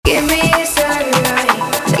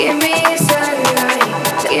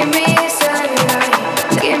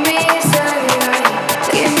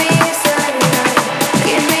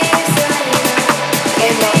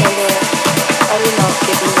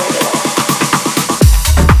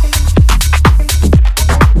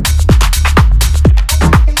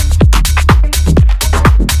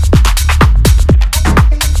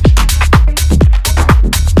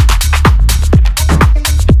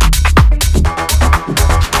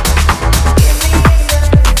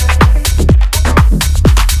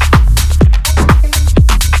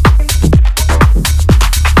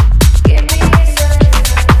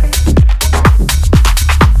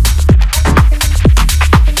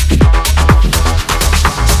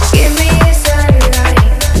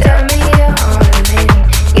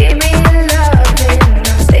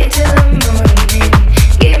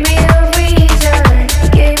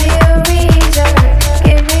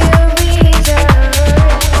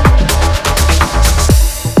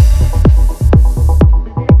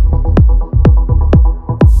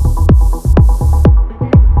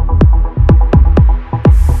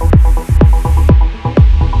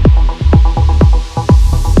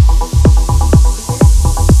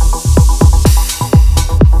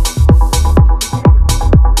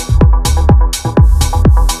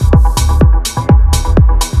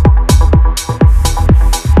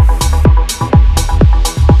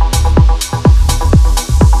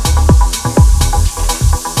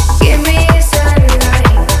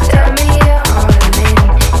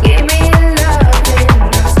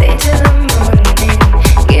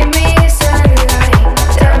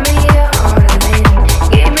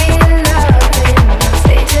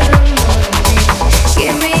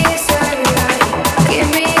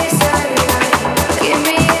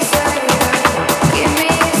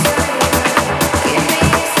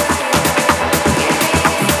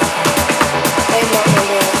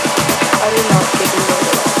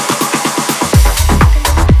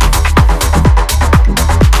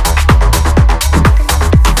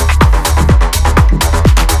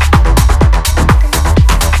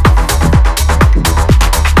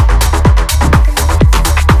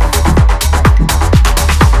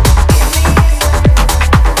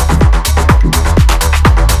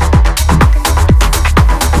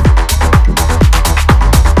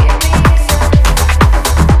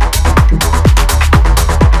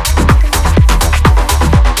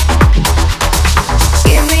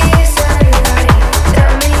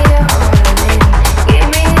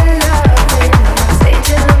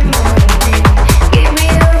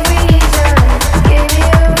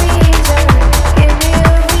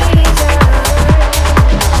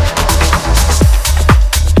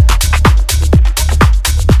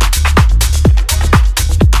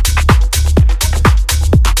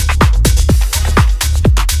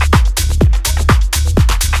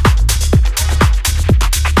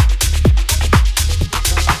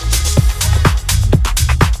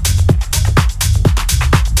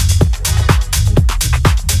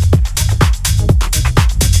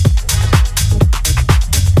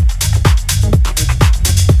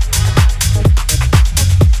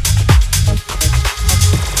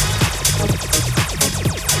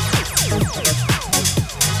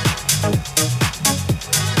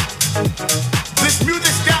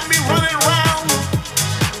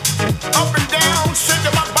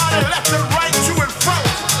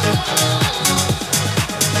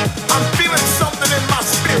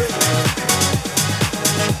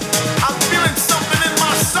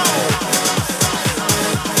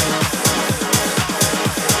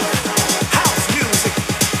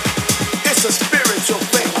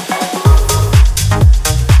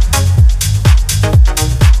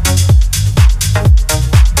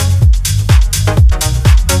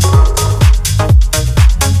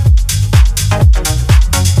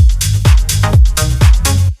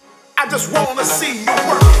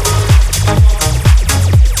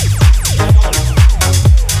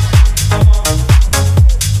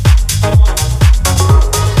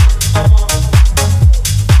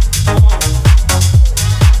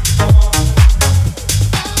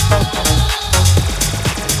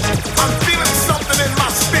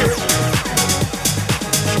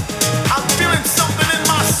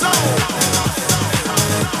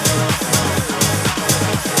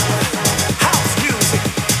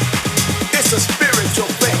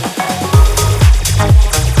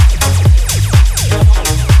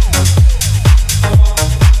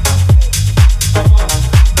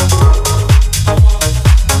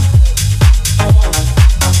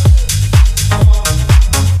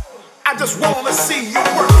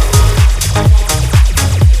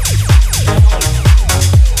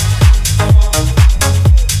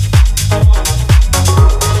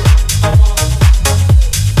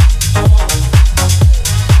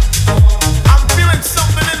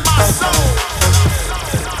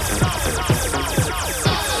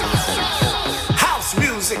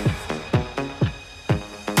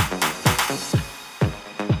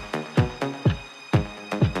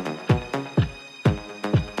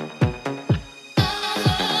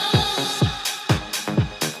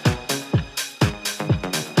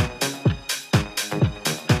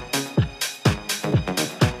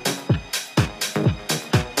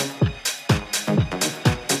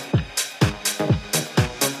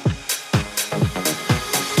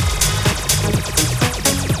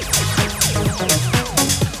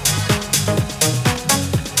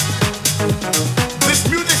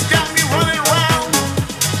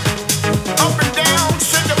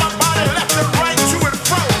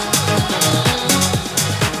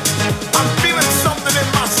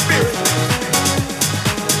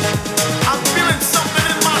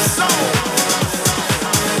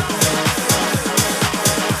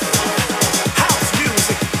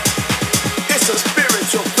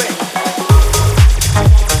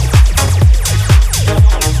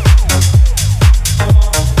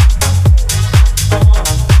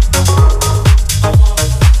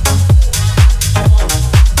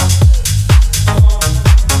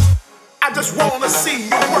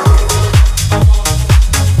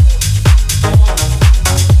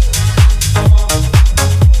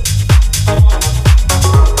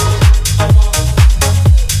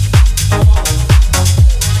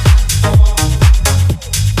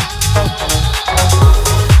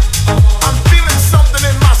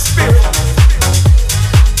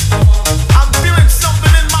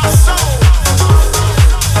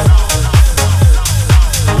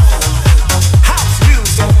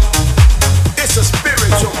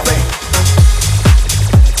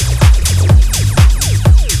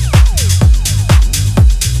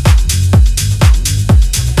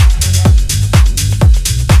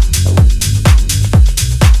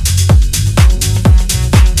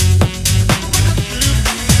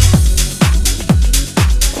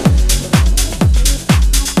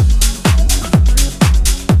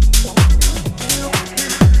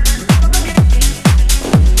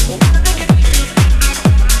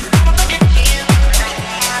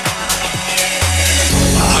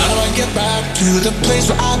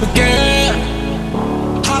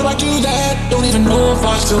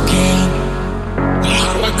I still can.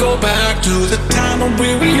 How do I go back to the time when we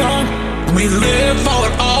were young, when we lived for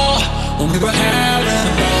it all, when we were having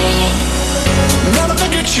a ball? Never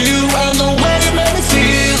forget you and the way you made me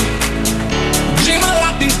feel. Dreaming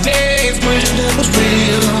like these days, wishing it was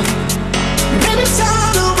real. Maybe it's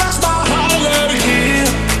time to rest my heart and let it heal.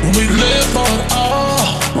 When we lived for it all,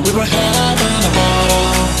 when we were having a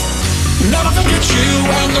ball. Never forget you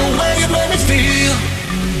and the way you made me feel.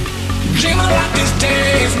 Dreaming like these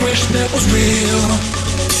days, wishing it was real.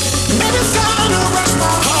 Maybe it's time to rest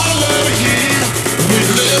my heart and let it heal. When we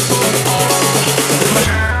lived for it all, when we were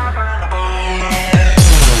having a ball.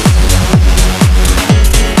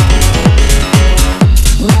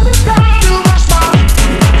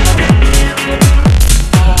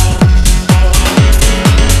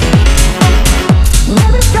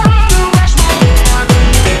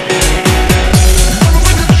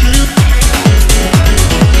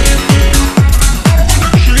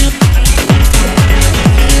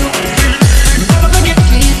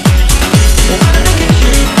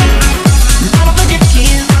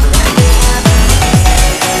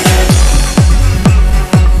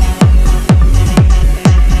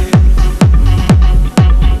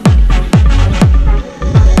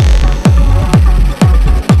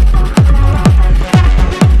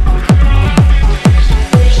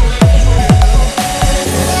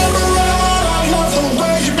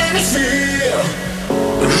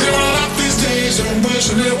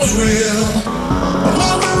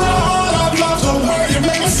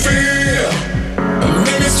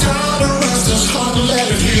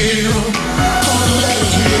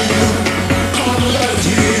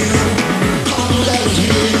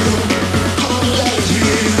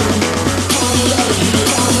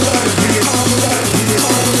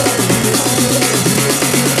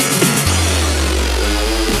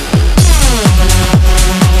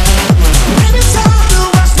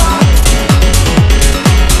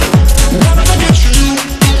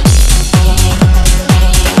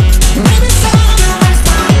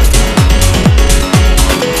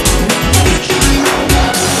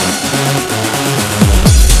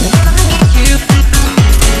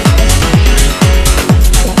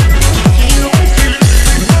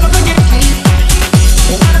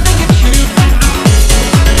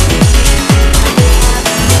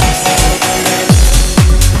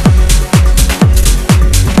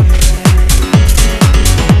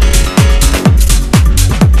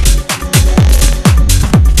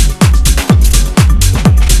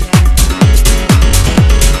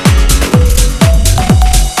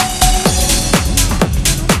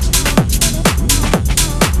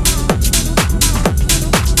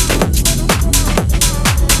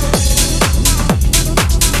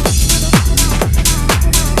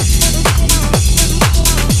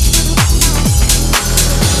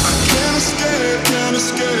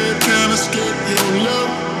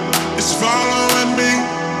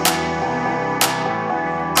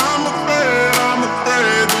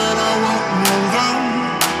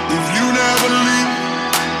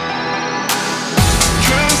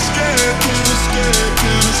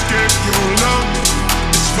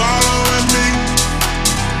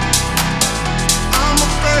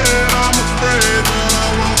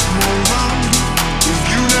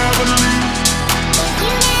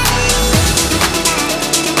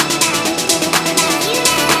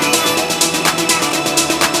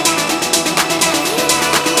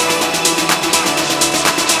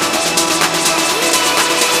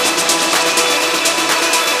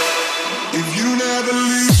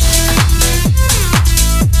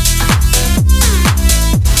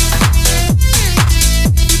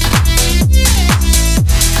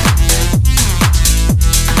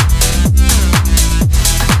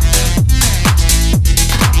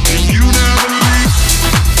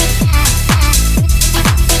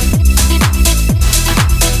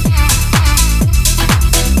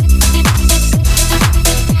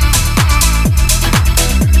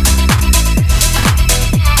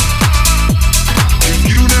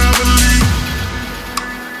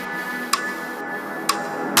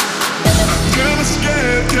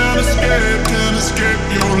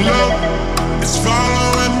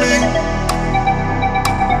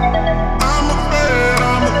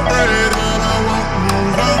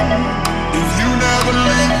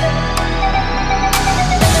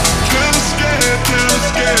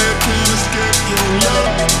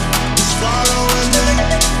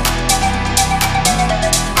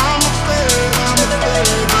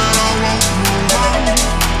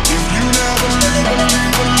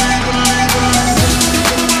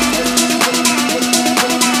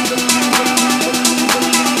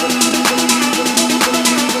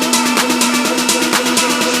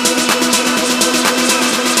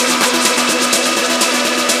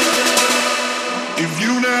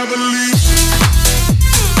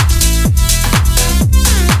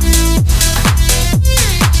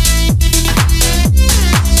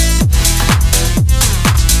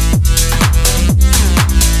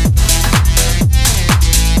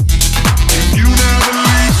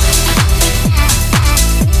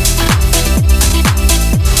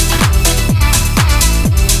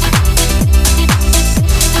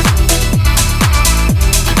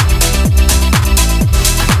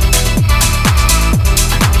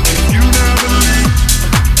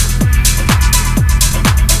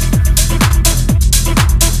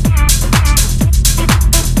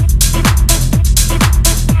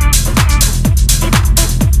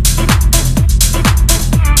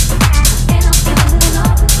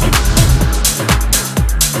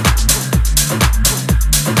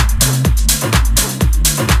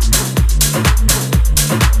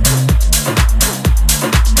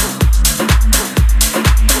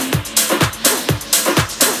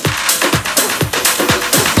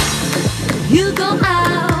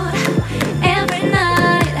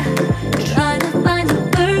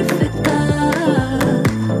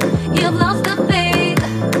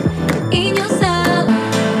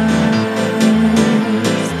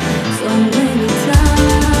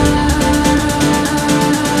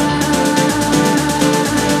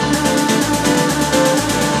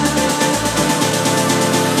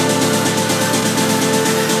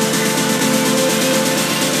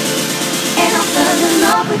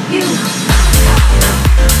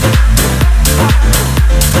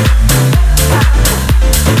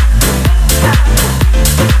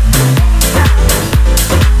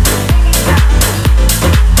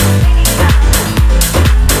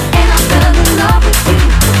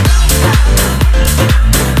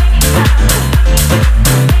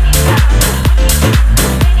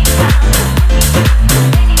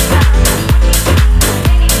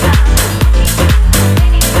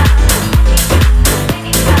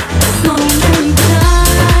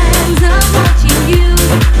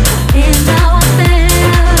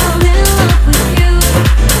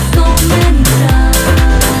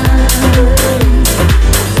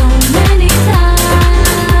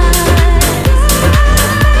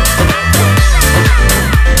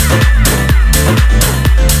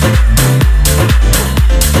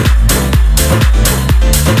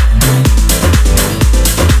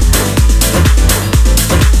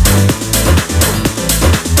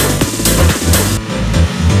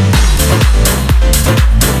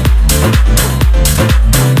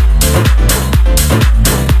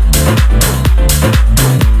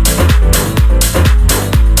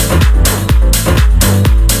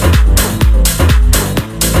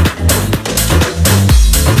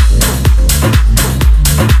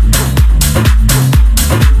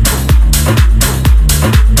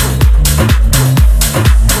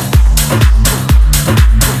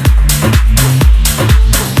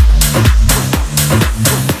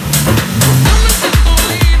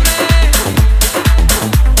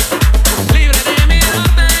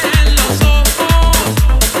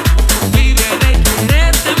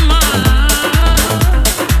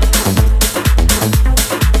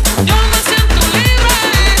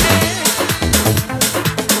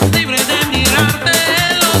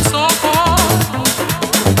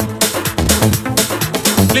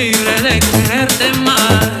 de quererte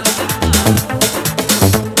más.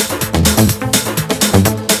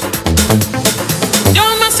 Yo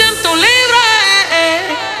me siento libre,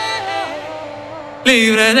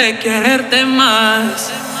 libre de quererte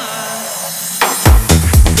más.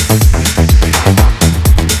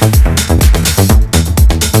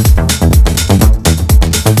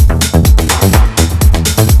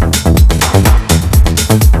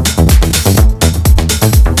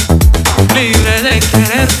 Libre de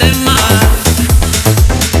quererte más.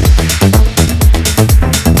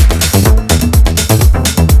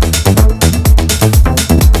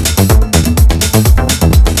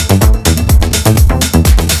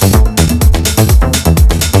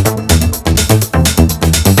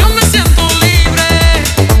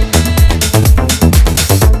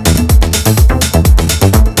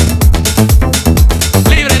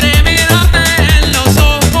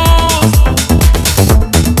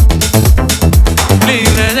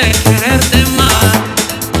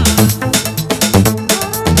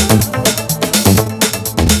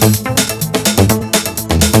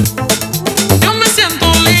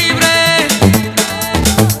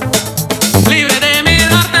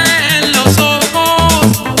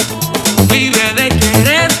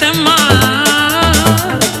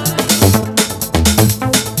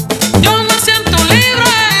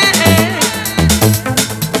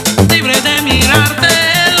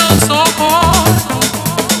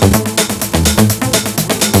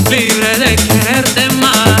 Libre de quererte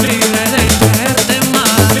más.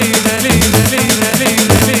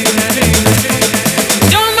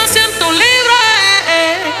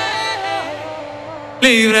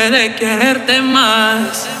 Libre de quererte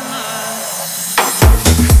más.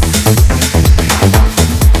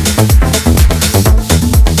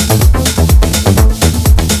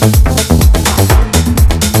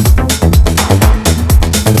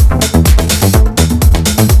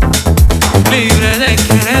 Libre de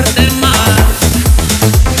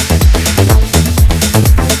quererte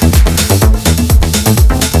más.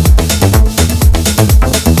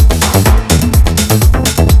 Libre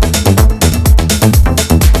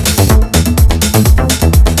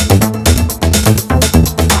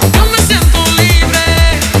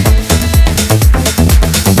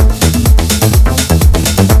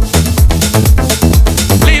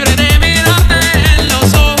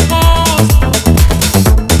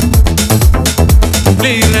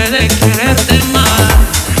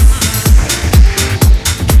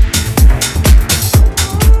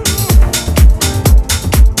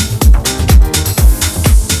de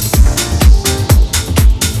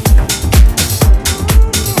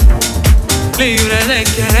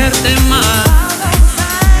quererte más.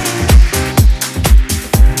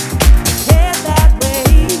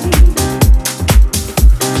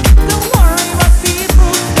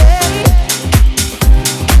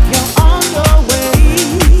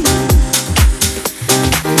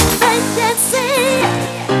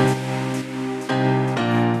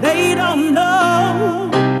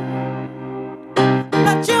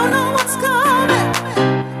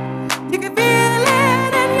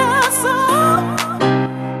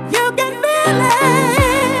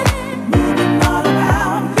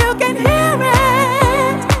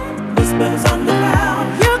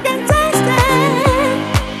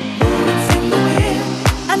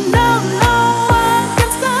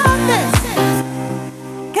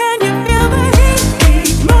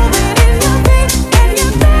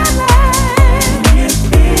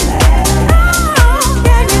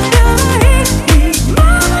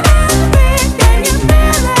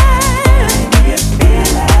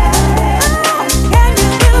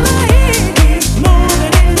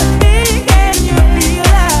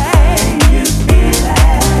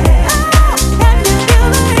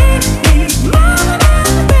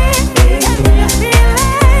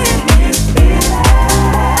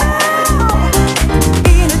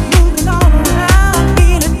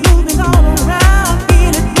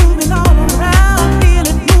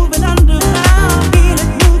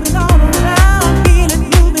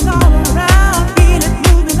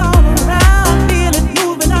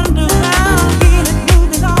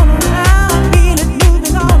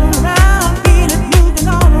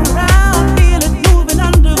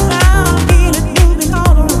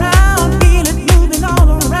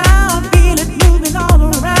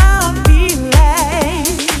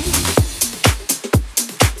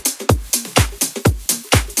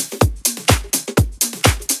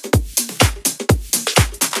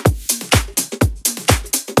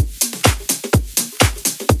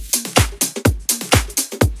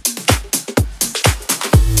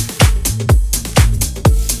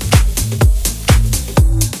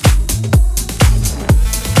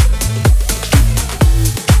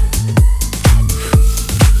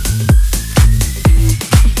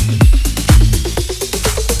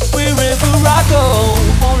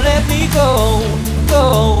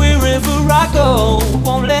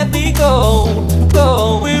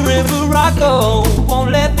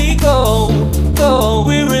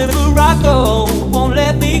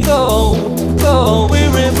 me go, go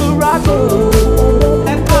wherever I go.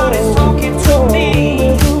 That God is talking to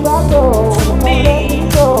me, to me,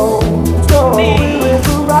 to me.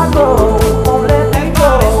 Wherever I go, that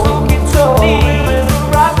God is talking to me.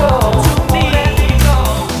 Wherever I go, to me, let me go,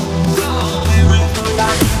 go wherever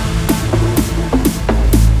I go.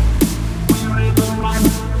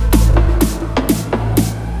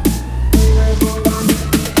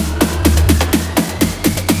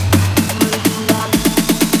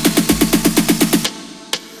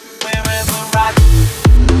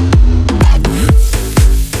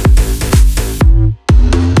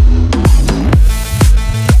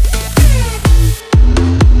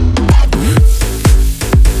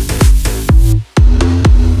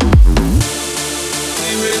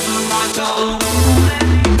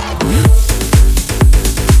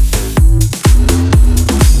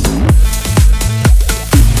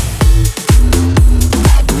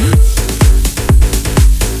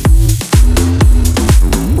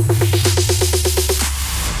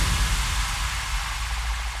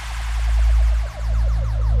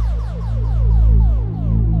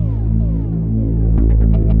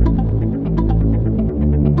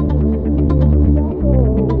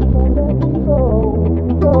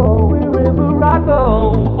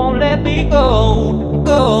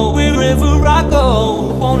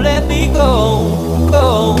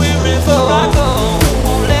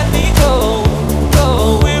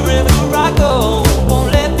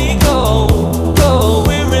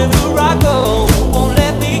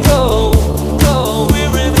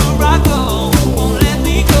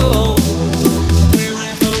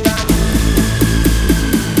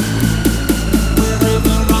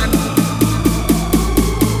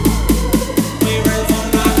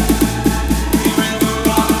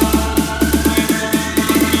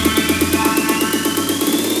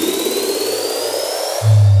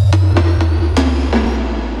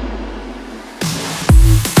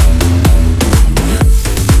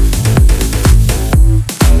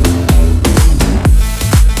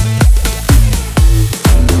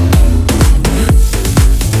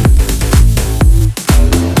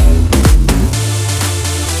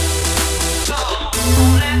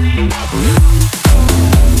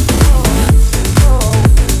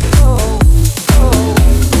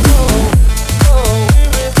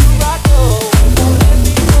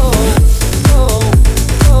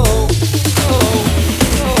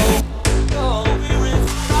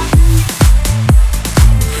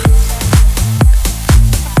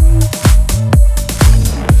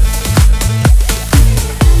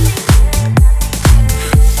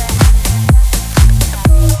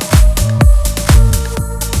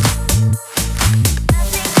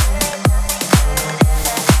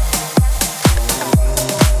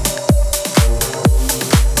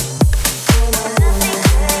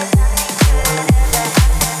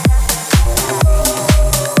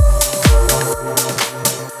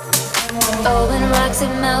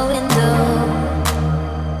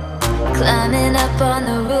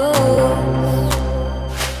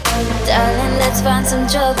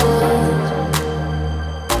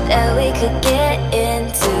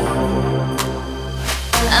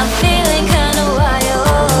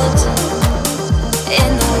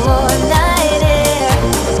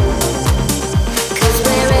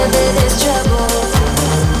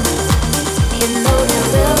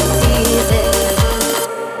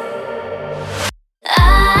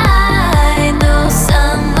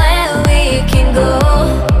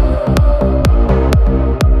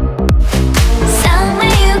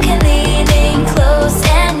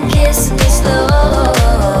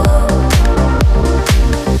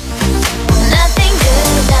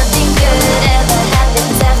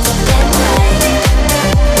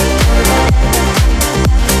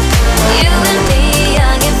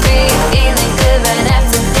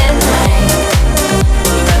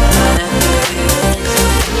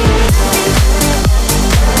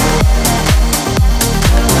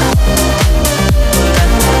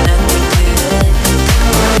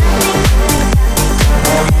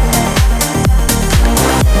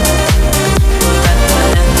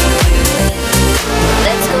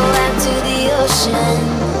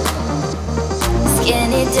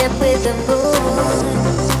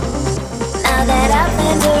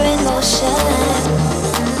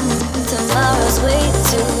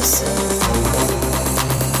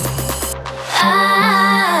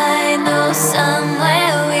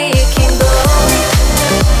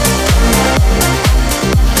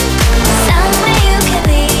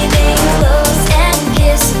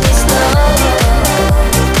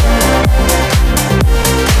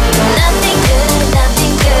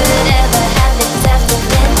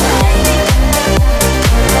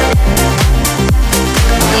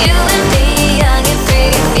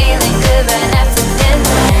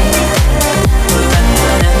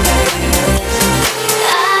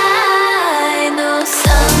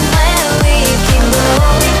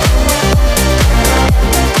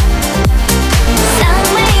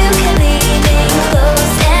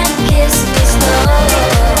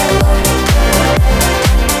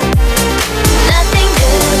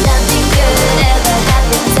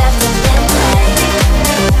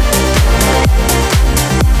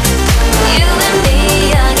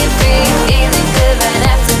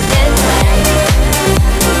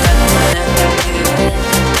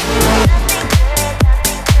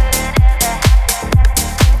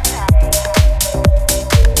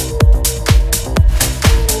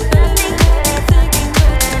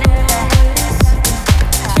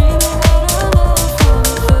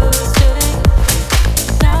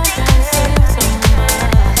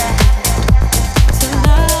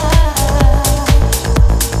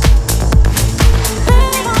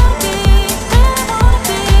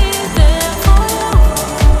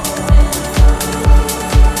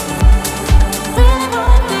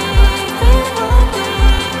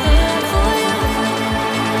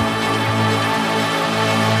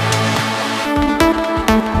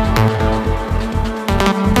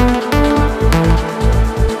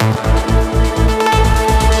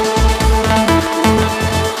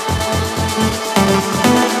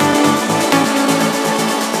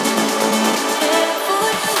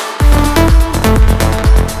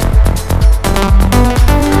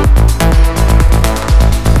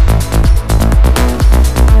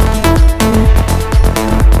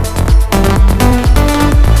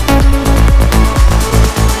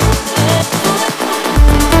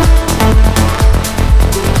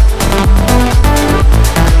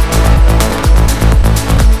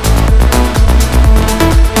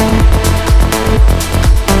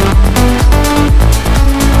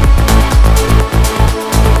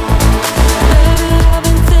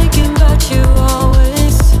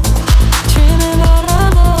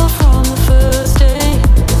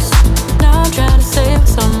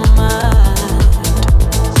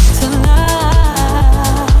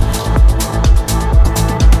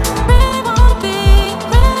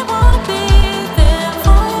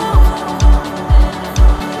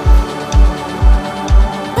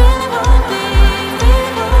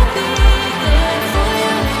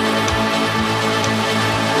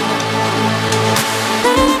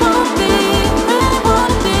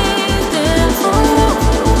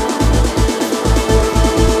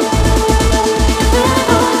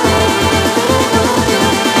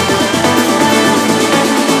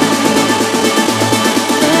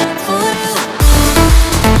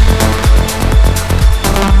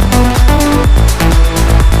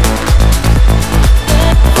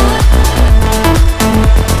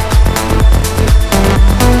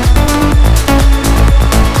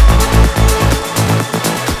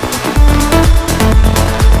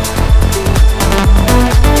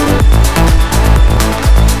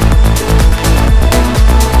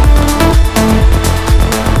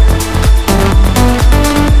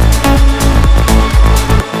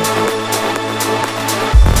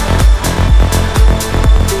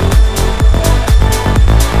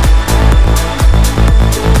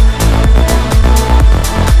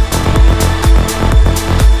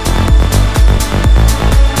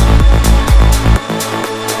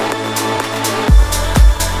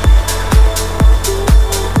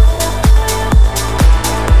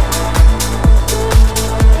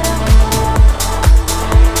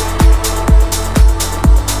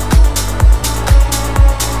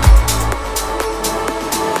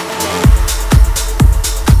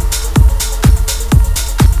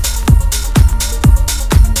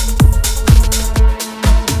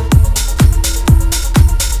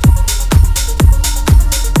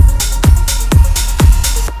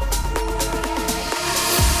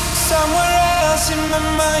 somewhere else in my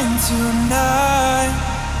mind tonight.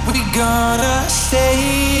 We gonna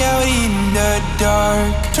stay out in the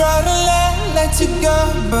dark. Try to let you go,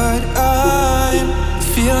 but I'm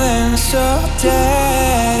feeling so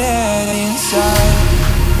dead inside.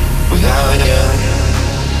 Without you,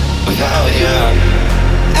 without you,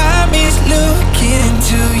 I miss looking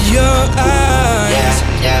into your eyes.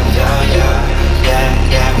 Yeah, without you,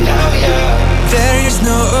 yeah, without you. There is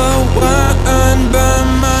no one by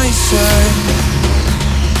my side.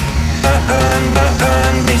 Beside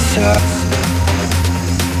my side.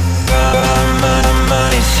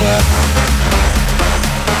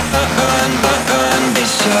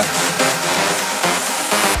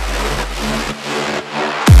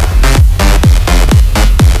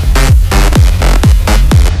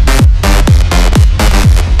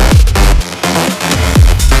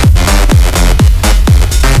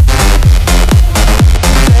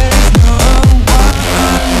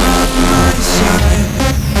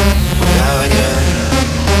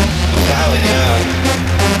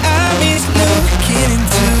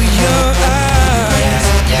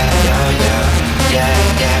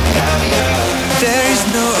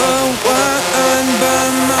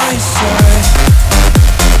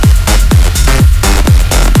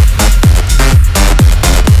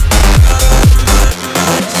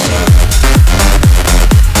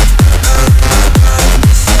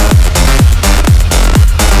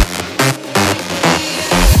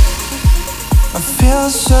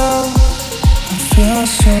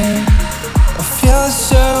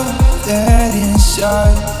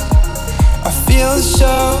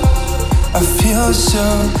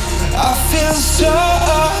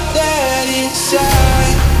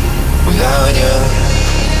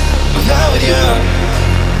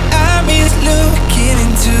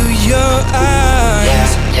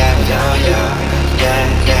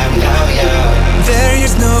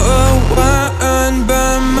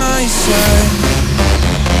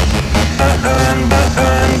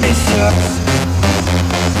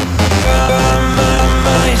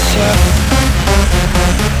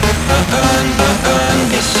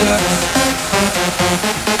 Beside.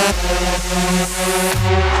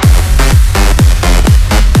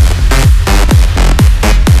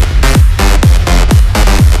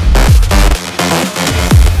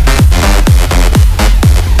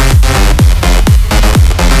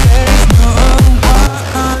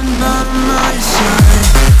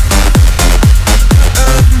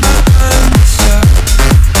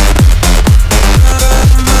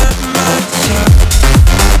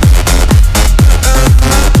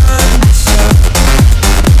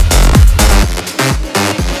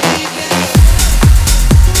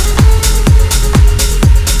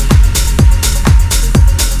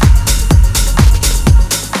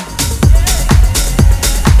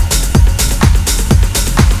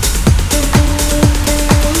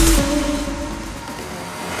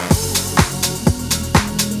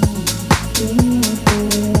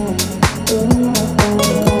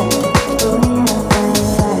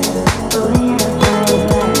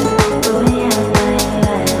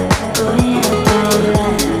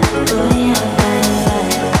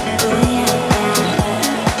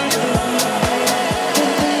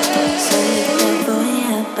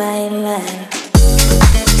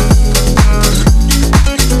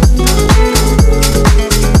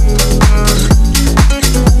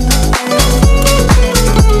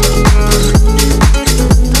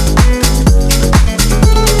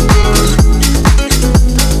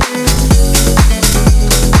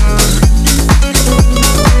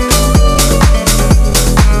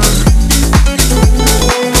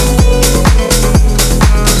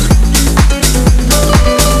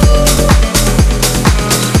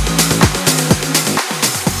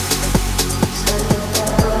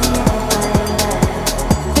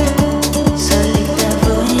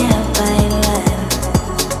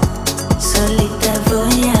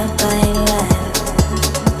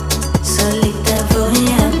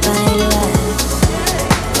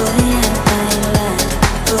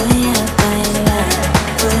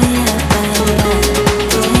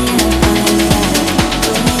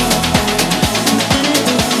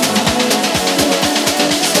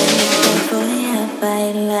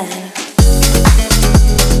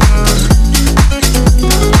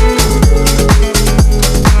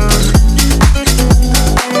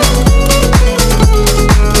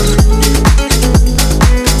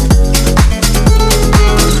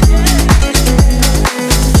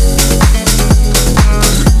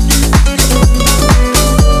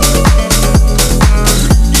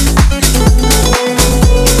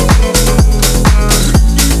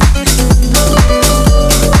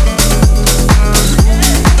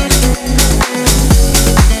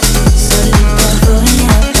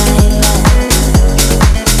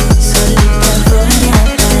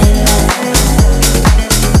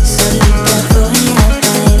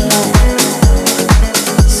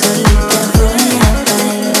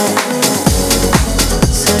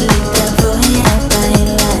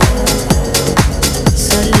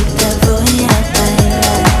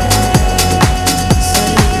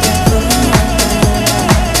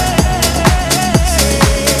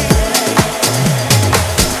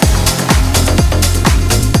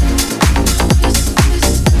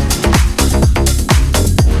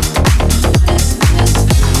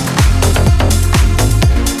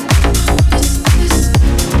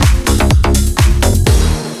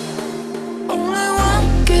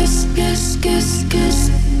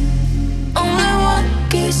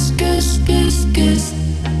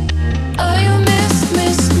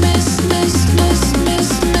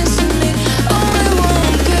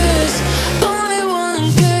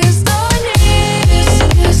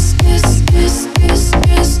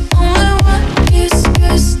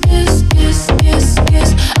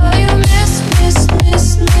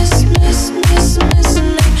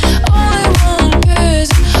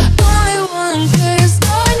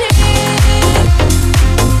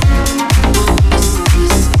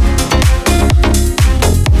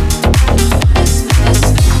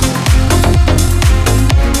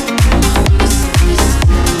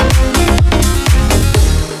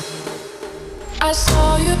 I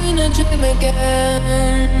saw you in a dream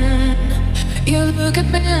again. You look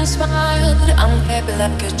at me and smiled. I'm happy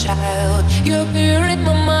like a child. You're here in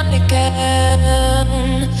my mind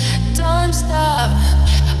again. Time stop.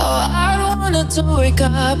 Oh, I don't want to wake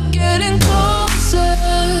up. Getting closer,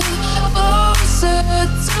 closer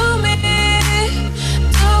to me,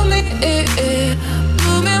 to me.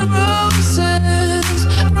 Blooming roses,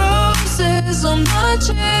 roses on my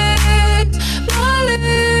cheeks, my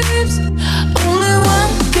lips. Only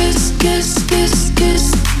one kiss, kiss, kiss,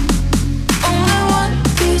 kiss. Only one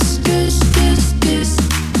kiss, kiss, kiss, kiss.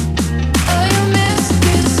 Oh, you miss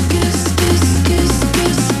kiss, kiss, kiss, kiss,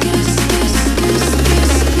 kiss, kiss, kiss,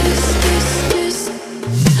 kiss, kiss, kiss, kiss.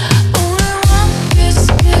 Only one kiss,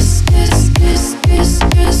 kiss, kiss, kiss, kiss,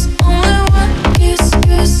 kiss. Only one kiss,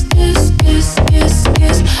 kiss, kiss, kiss, kiss,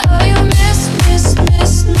 kiss. Oh, you miss, miss,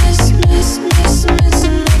 miss, miss, miss, miss, miss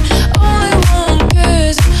me. Only one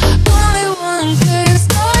kiss, only one kiss.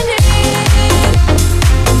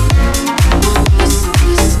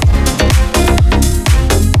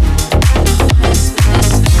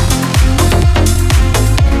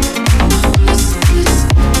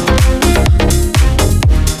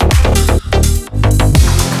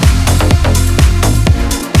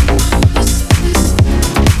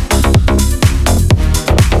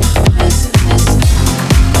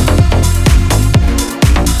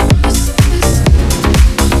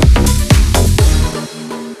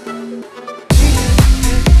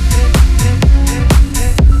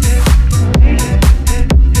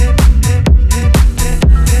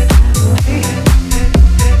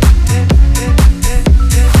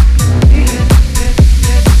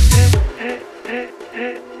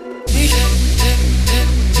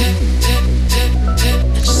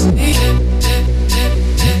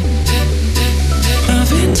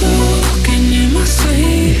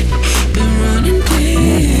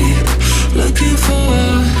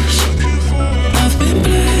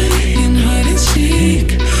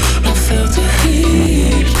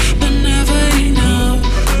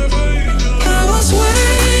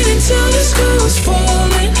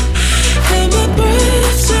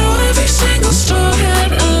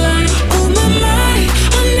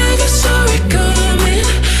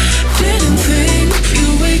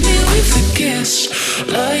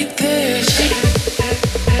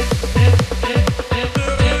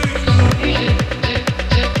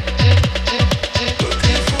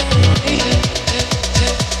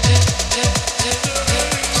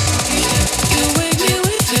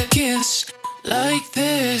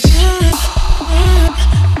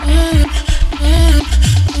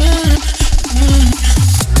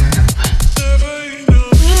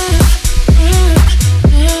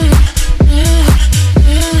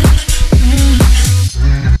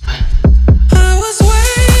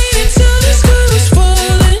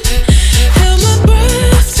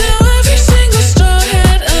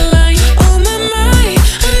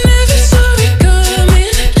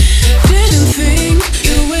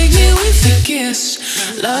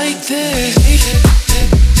 I need.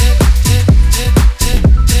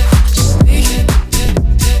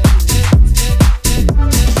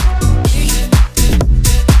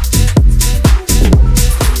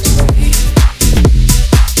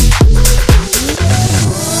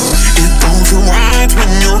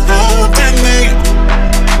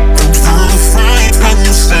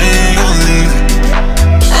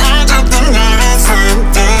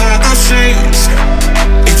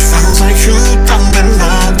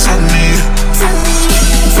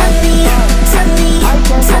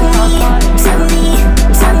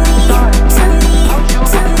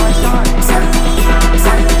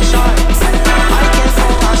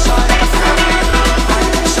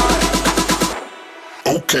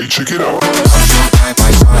 Okay, check it out.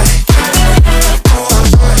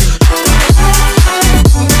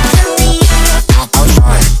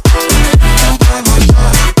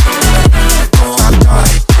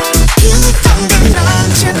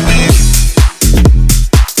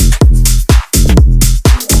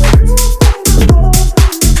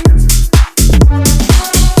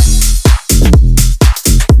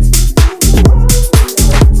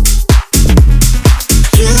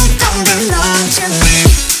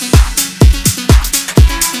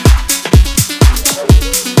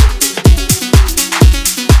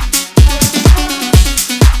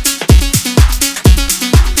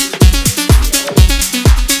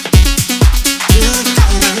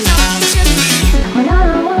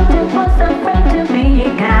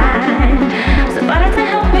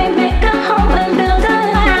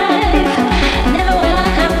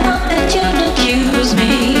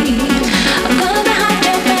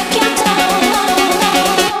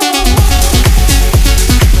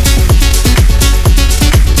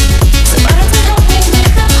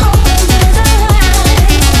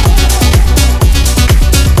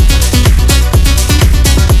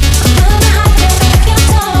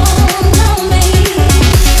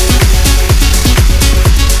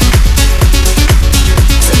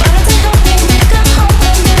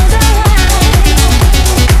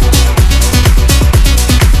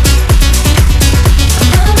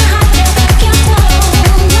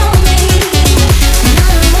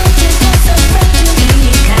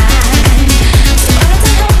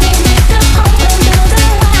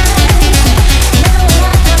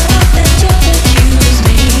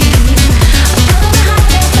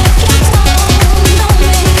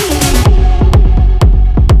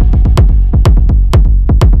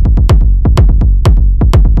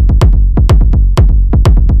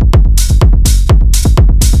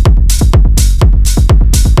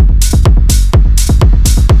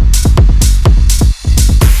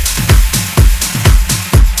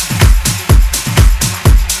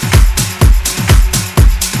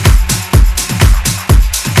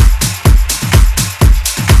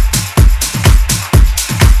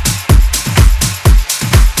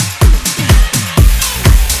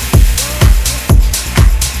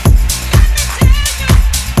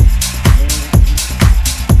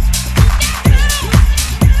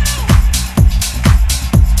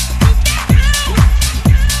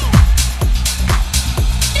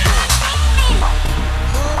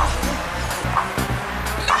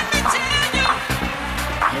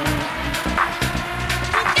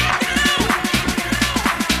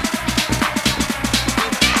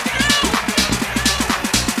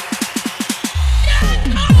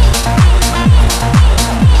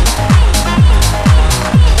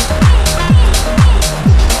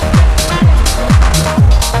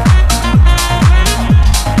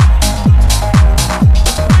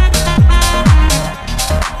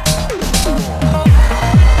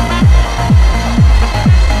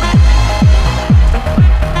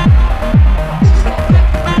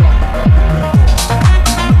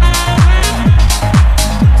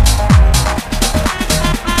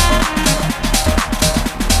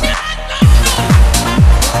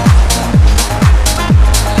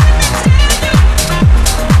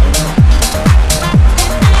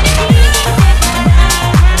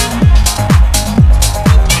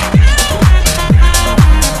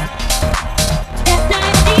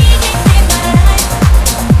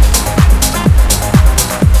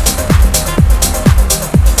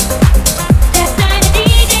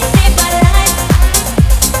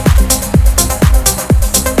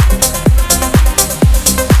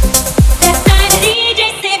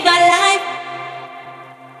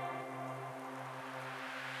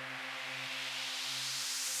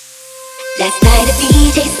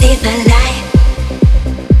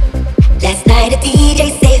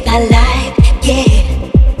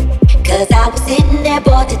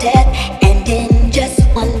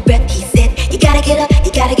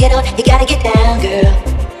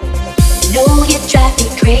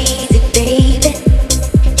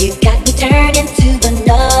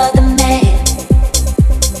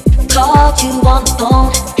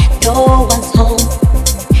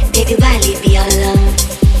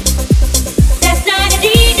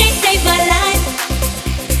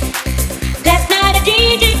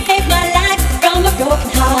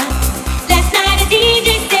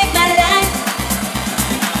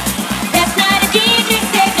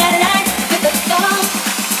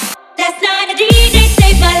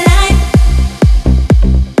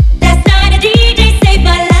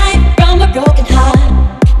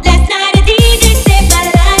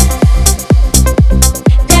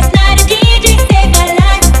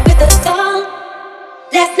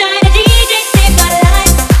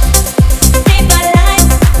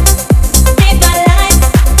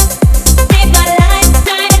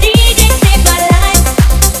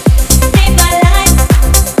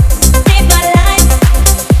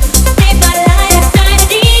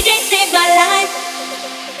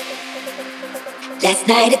 Last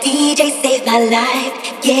night a DJ saved my life,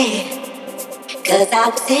 yeah. 'Cause I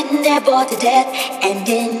was sitting there bored to death, and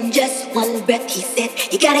in just one breath he said,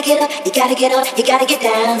 you gotta get up, you gotta get up, you gotta get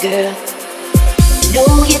down, girl. No,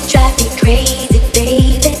 you drive me crazy,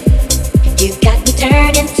 baby. You got me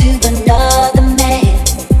turning to another man.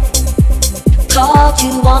 Called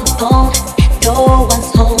you on the phone, no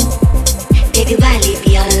one's home. Baby, why leave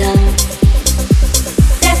me all alone?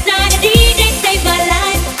 Last night a DJ saved my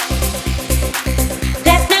life.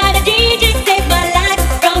 Last night a DJ saved my life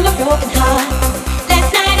from a broken heart. Last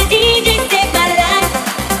night a DJ saved my life.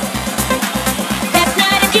 Last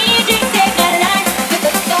night a DJ saved my life with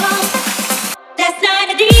a song. Last night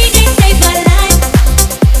a DJ saved my life.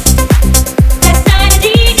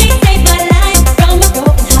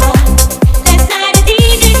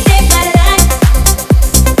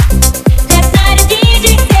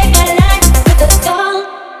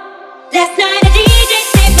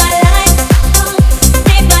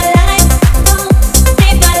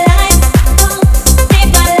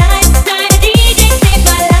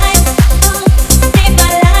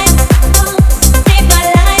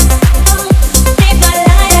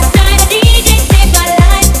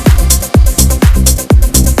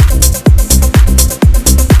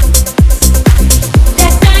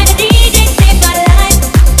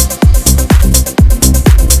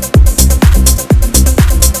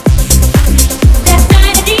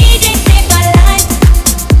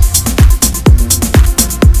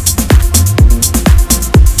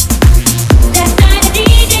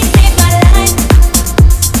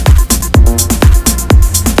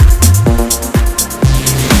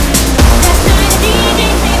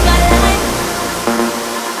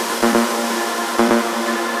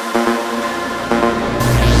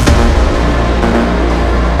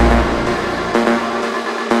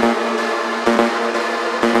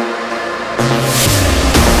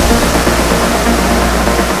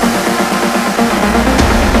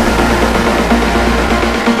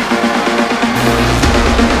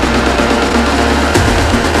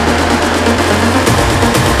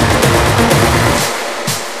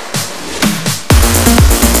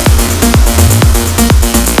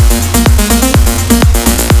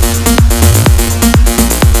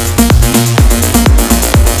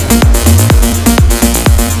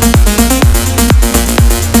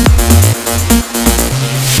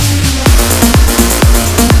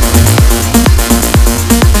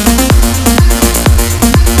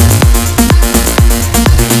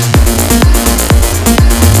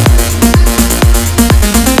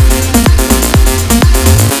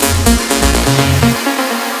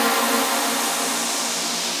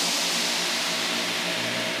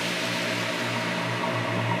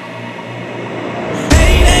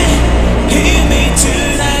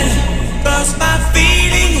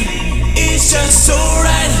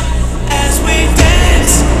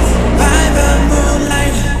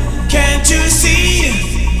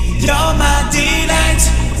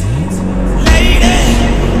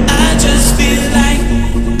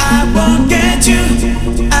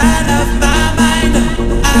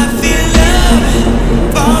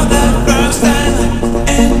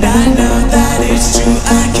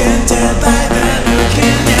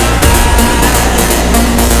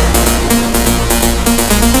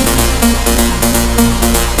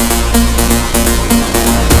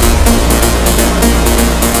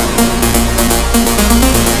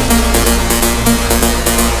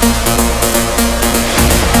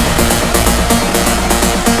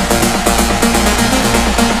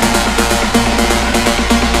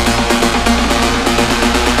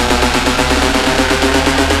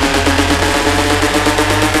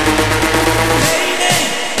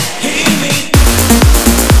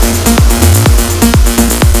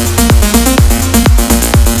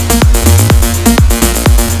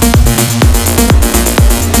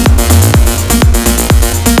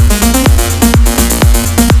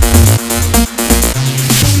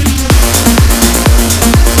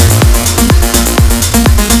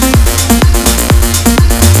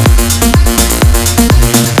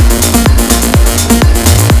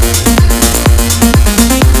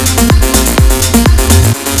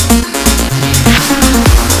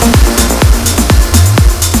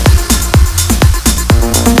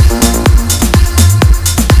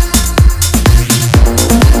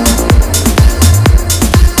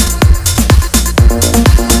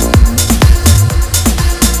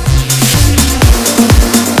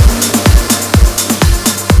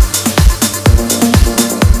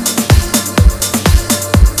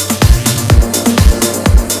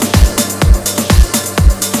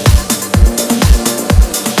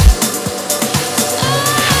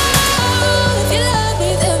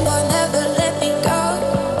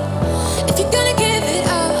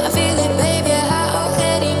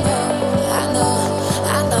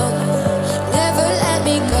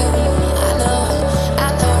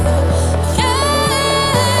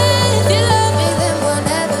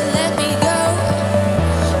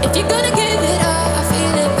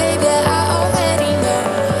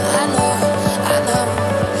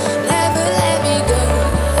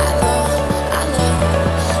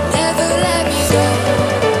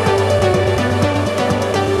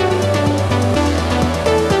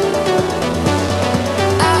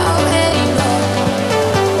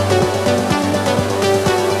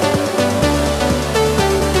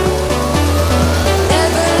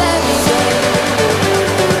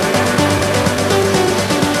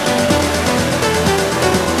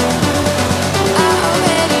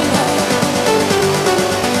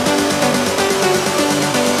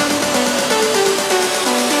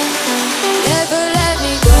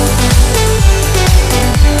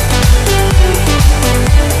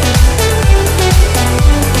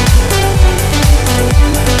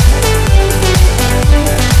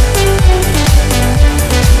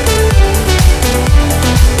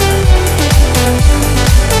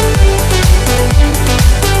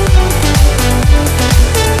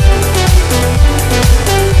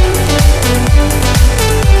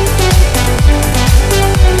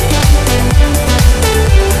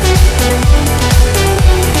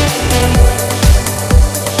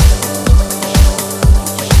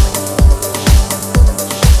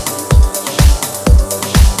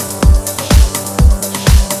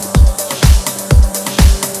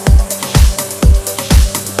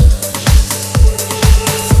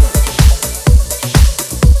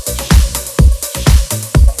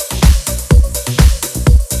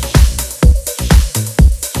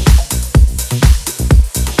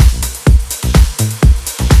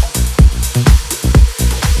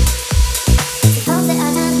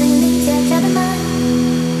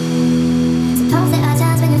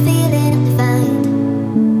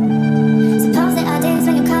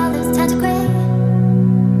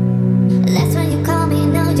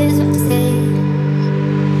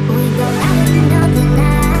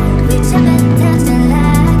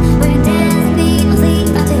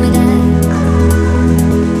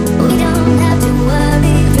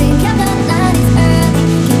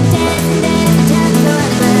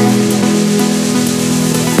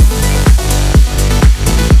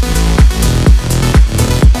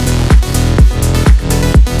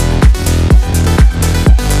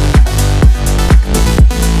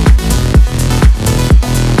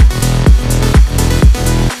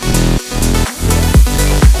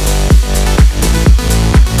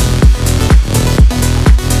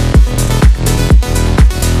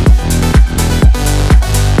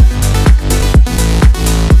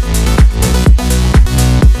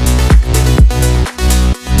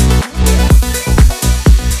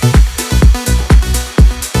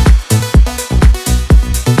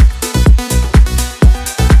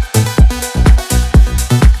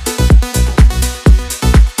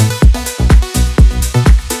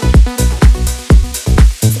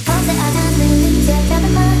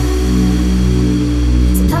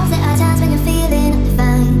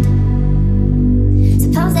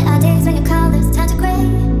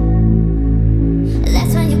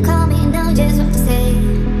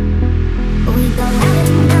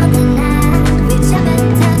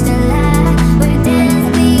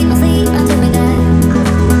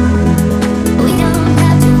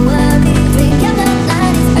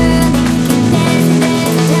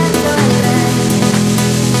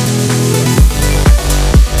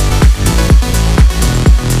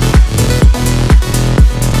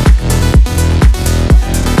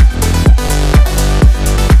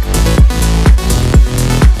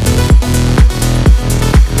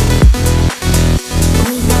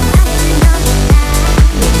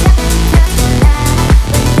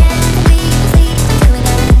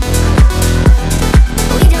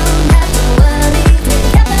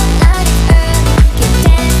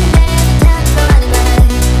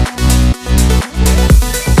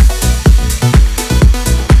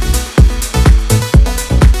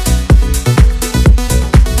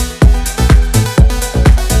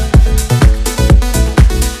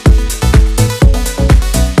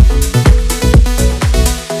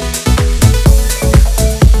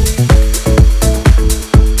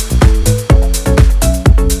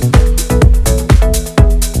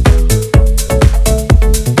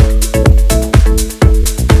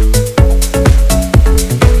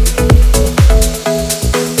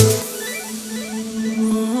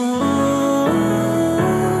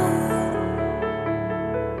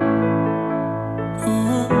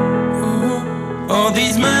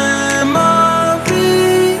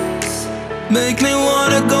 Make me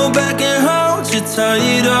wanna go back and hold you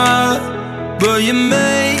tighter, but you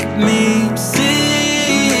made me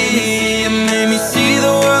see. You made me see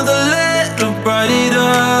the world a little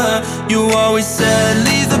brighter. You always said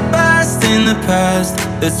leave the past in the past.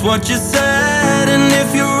 That's what you said. And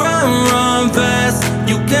if you run fast,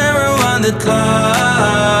 you can't rewind the clock.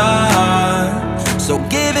 So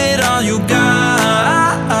give it all you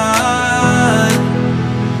got,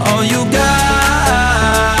 all you got.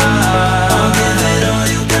 I'll give it all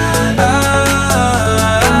you got.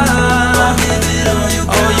 I'll give it all you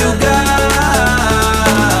got. All you got.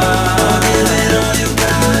 I'll give it all you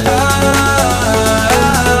got.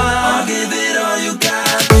 I'll give it all you got. I'll give it. I'll give it all you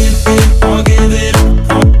got. Give it. I'll give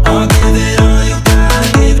it all you got. I'll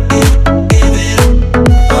give it.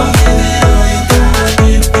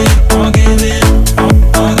 I'll give it all you got.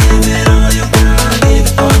 I'll give it all you give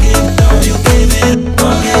it.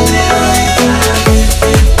 I'll give it all you got.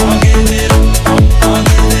 I'll give it. I'll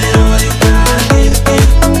give it all you got. Give it.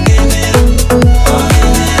 I'll give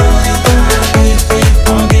it all you got. I'll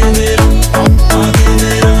give it. I'll give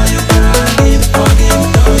it all you got. I'll give it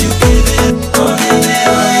all you give it. I'll give it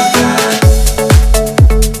all you got.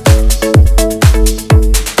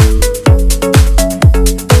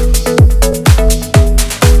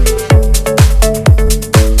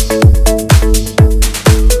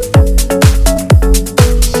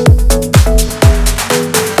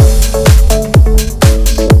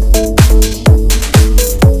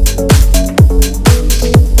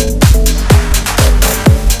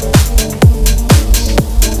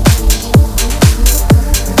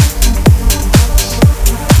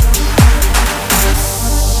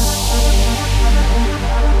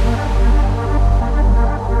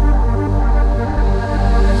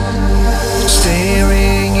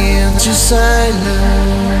 Staring into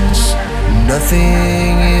silence,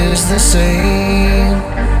 nothing is the same.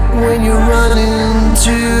 When you run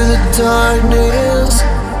into the darkness,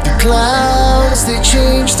 the clouds they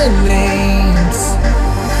change their names.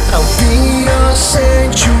 I'll be your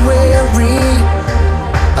sanctuary,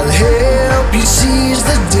 I'll help you seize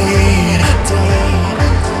the day.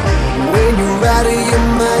 When you're out of your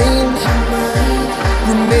mind,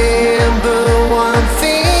 remember one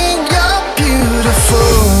thing, you're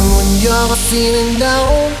beautiful. When you're feeling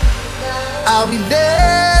down, I'll be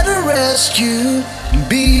there to rescue and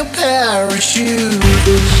be your parachute.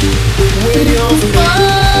 When you're far